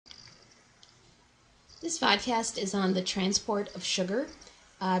This podcast is on the transport of sugar.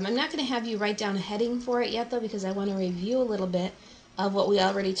 I'm not going to have you write down a heading for it yet, though, because I want to review a little bit of what we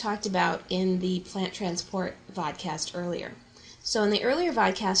already talked about in the plant transport vodcast earlier. So in the earlier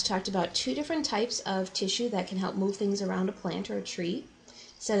vodcast, talked about two different types of tissue that can help move things around a plant or a tree.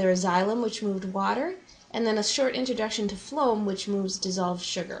 So there was xylem, which moved water, and then a short introduction to phloem, which moves dissolved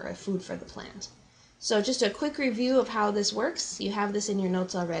sugar, or food for the plant. So just a quick review of how this works. You have this in your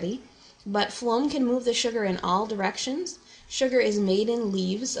notes already. But phloem can move the sugar in all directions. Sugar is made in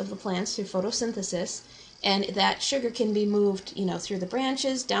leaves of the plants through photosynthesis, and that sugar can be moved, through the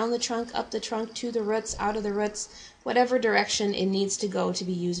branches, down the trunk, up the trunk, to the roots, out of the roots, whatever direction it needs to go to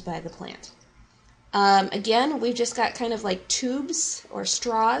be used by the plant. Again, we've just got kind of like tubes or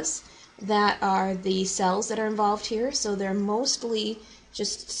straws that are the cells that are involved here, so they're mostly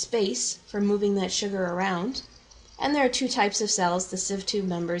just space for moving that sugar around. And there are two types of cells, the sieve tube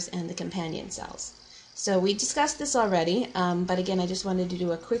members and the companion cells. So we discussed this already, but again, I just wanted to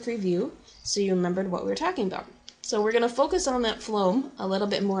do a quick review so you remembered what we were talking about. So we're going to focus on that phloem a little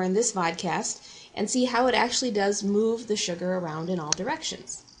bit more in this vodcast and see how it actually does move the sugar around in all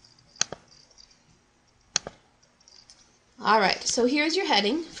directions. All right, so here's your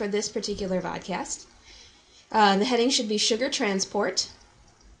heading for this particular vodcast. The heading should be sugar transport.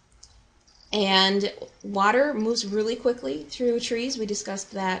 And water moves really quickly through trees. We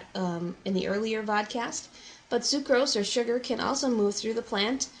discussed that in the earlier vodcast. But sucrose or sugar can also move through the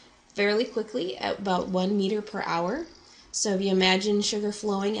plant fairly quickly at about 1 meter per hour. So if you imagine sugar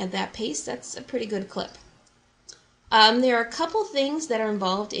flowing at that pace, that's a pretty good clip. There are a couple things that are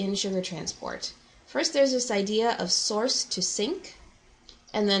involved in sugar transport. First, there's this idea of source to sink.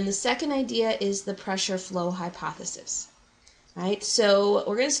 And then the second idea is the pressure flow hypothesis. Right, so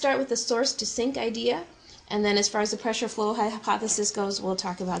we're going to start with the source to sink idea, and then as far as the pressure flow hypothesis goes, we'll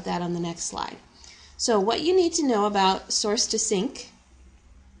talk about that on the next slide. So what you need to know about source to sink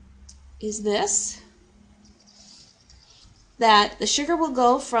is this, that the sugar will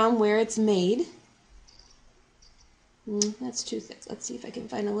go from where it's made. That's too thick. Let's see if I can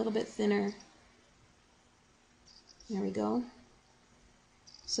find a little bit thinner. There we go.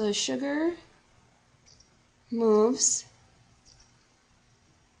 So sugar moves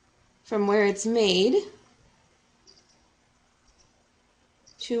from where it's made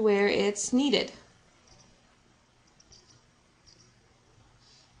to where it's needed.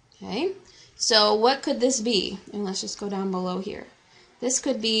 Okay, so what could this be? And let's just go down below here. This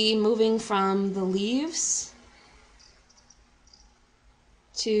could be moving from the leaves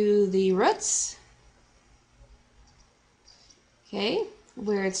to the roots, okay,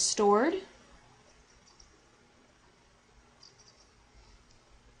 where it's stored.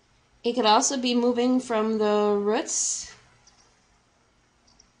 It could also be moving from the roots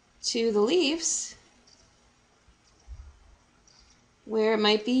to the leaves, where it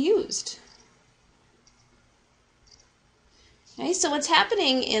might be used. Okay, so what's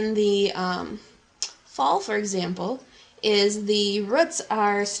happening in the fall, for example, is the roots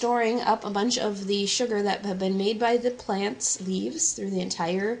are storing up a bunch of the sugar that have been made by the plant's leaves through the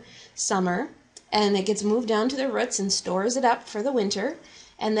entire summer, and it gets moved down to the roots and stores it up for the winter.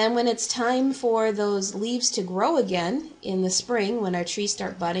 And then when it's time for those leaves to grow again in the spring, when our trees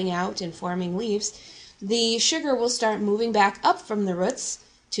start budding out and forming leaves, the sugar will start moving back up from the roots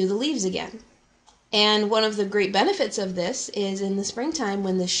to the leaves again. And one of the great benefits of this is in the springtime,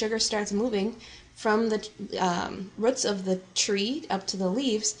 when the sugar starts moving from the roots of the tree up to the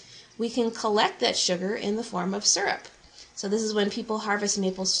leaves, we can collect that sugar in the form of syrup. So this is when people harvest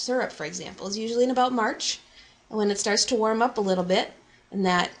maple syrup, for example. It's usually in about March, and when it starts to warm up a little bit, and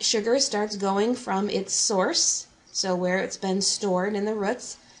that sugar starts going from its source, so where it's been stored in the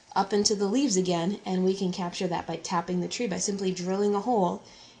roots, up into the leaves again, and we can capture that by tapping the tree, by simply drilling a hole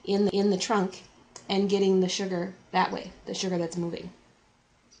in the trunk and getting the sugar that way, the sugar that's moving.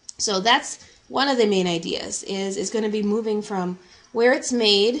 So that's one of the main ideas, is going to be moving from where it's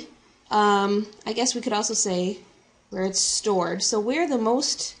made, I guess we could also say where it's stored, so where the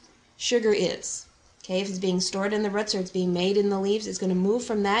most sugar is. Okay, if it's being stored in the roots or it's being made in the leaves, it's going to move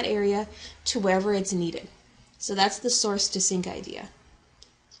from that area to wherever it's needed. So that's the source to sink idea.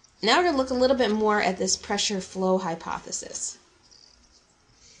 Now we're going to look a little bit more at this pressure flow hypothesis.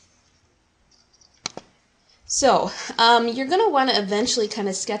 So you're going to want to eventually kind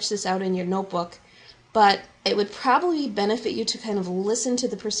of sketch this out in your notebook, but it would probably benefit you to kind of listen to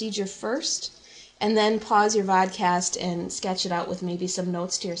the procedure first and then pause your vodcast and sketch it out with maybe some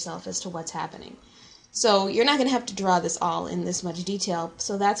notes to yourself as to what's happening. So you're not going to have to draw this all in this much detail,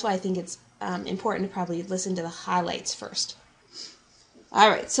 so that's why I think it's important to probably listen to the highlights first. All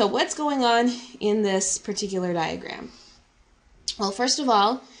right, so what's going on in this particular diagram? Well, first of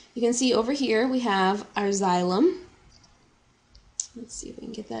all, you can see over here we have our xylem. Let's see if we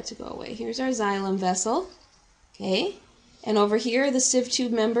can get that to go away. Here's our xylem vessel. Okay, and over here are the sieve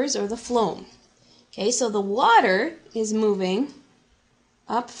tube members, or the phloem. Okay, so the water is moving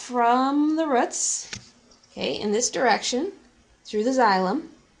up from the roots, okay, in this direction through the xylem,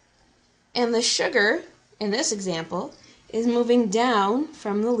 and the sugar, in this example, is moving down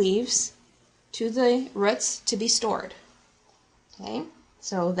from the leaves to the roots to be stored. Okay,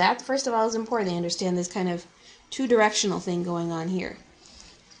 so that first of all is important to understand this kind of two-directional thing going on here.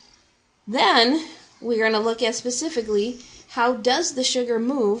 Then we're going to look at specifically how does the sugar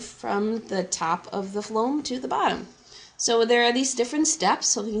move from the top of the phloem to the bottom. So there are these different steps.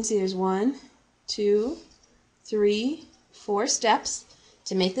 So you can see there's 1, 2, 3, 4 steps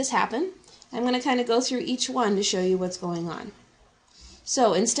to make this happen. I'm going to kind of go through each one to show you what's going on.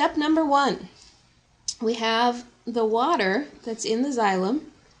 So in step number 1, we have the water that's in the xylem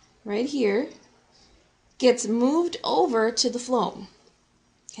right here gets moved over to the phloem.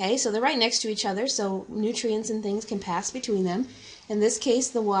 Okay, so they're right next to each other, so nutrients and things can pass between them. In this case,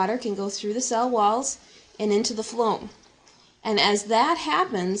 the water can go through the cell walls and into the phloem. And as that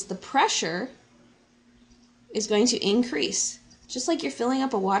happens, the pressure is going to increase. Just like you're filling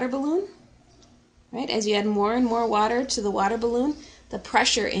up a water balloon, right? As you add more and more water to the water balloon, the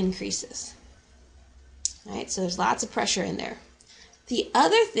pressure increases. Right, so there's lots of pressure in there. The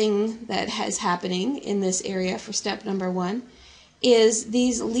other thing that is happening in this area for step number 1 is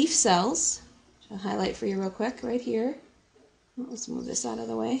these leaf cells. I'll highlight for you real quick right here. Let's move this out of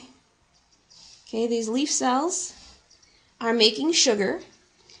the way. Okay, these leaf cells are making sugar,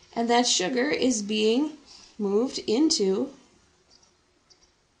 and that sugar is being moved into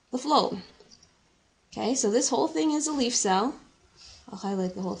the phloem. Okay, so this whole thing is a leaf cell. I'll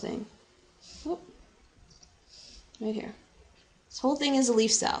highlight the whole thing. Oh, right here. This whole thing is a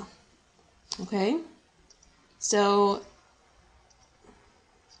leaf cell. Okay, so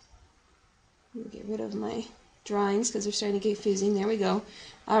let me get rid of my drawings because they're starting to get confusing. There we go.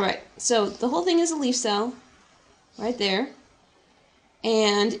 All right, so the whole thing is a leaf cell right there,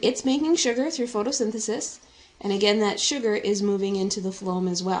 and it's making sugar through photosynthesis, and again that sugar is moving into the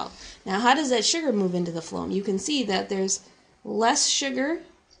phloem as well. Now how does that sugar move into the phloem? You can see that there's less sugar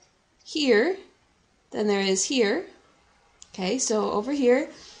here than there is here. Okay, so over here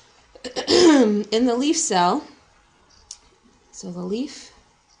in the leaf cell, so the leaf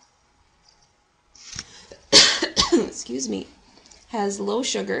excuse me, has low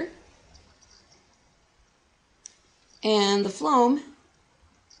sugar, and the phloem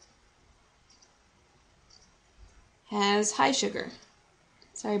has high sugar.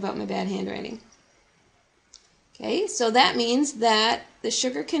 Sorry about my bad handwriting. Okay, so that means that the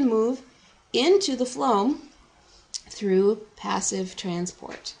sugar can move into the phloem through passive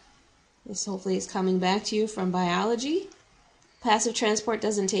transport. This hopefully is coming back to you from biology. Passive transport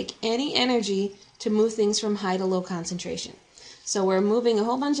doesn't take any energy to move things from high to low concentration. So we're moving a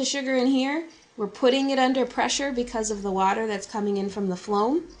whole bunch of sugar in here. We're putting it under pressure because of the water that's coming in from the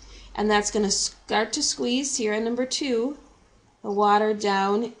phloem, and that's going to start to squeeze here in number 2 the water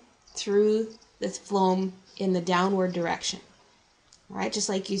down through the phloem in the downward direction. All right, just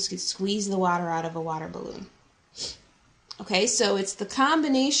like you could squeeze the water out of a water balloon. Okay, so it's the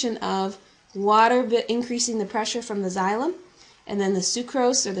combination of water increasing the pressure from the xylem and then the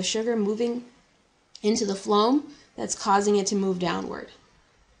sucrose or the sugar moving into the phloem that's causing it to move downward.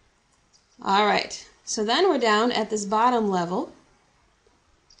 All right, so then we're down at this bottom level,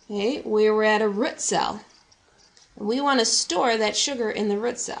 okay, where we're at a root cell. We want to store that sugar in the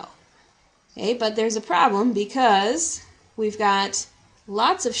root cell. Okay, but there's a problem because we've got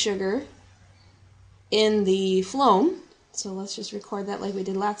lots of sugar in the phloem. So let's just record that like we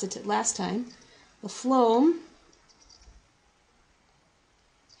did last time. The phloem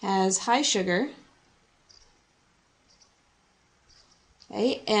has high sugar,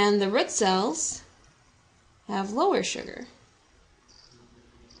 okay, and the root cells have lower sugar.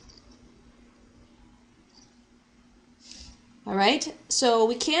 All right, so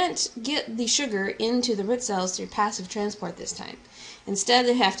we can't get the sugar into the root cells through passive transport this time. Instead,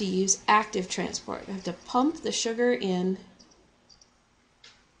 they have to use active transport. We have to pump the sugar in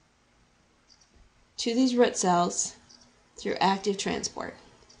to these root cells through active transport.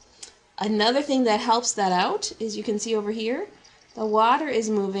 Another thing that helps that out is you can see over here, the water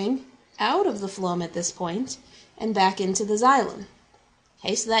is moving out of the phloem at this point and back into the xylem.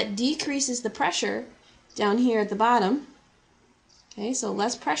 Okay, so that decreases the pressure down here at the bottom. Okay, so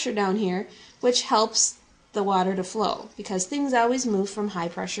less pressure down here, which helps the water to flow, because things always move from high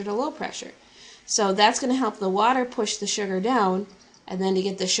pressure to low pressure. So that's going to help the water push the sugar down, and then to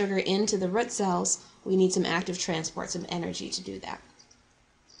get the sugar into the root cells, we need some active transport, some energy to do that.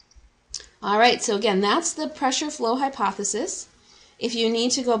 All right, so again, that's the pressure flow hypothesis. If you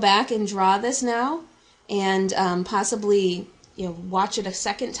need to go back and draw this now and possibly watch it a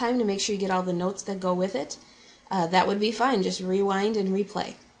second time to make sure you get all the notes that go with it, that would be fine. Just rewind and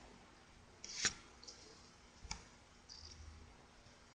replay.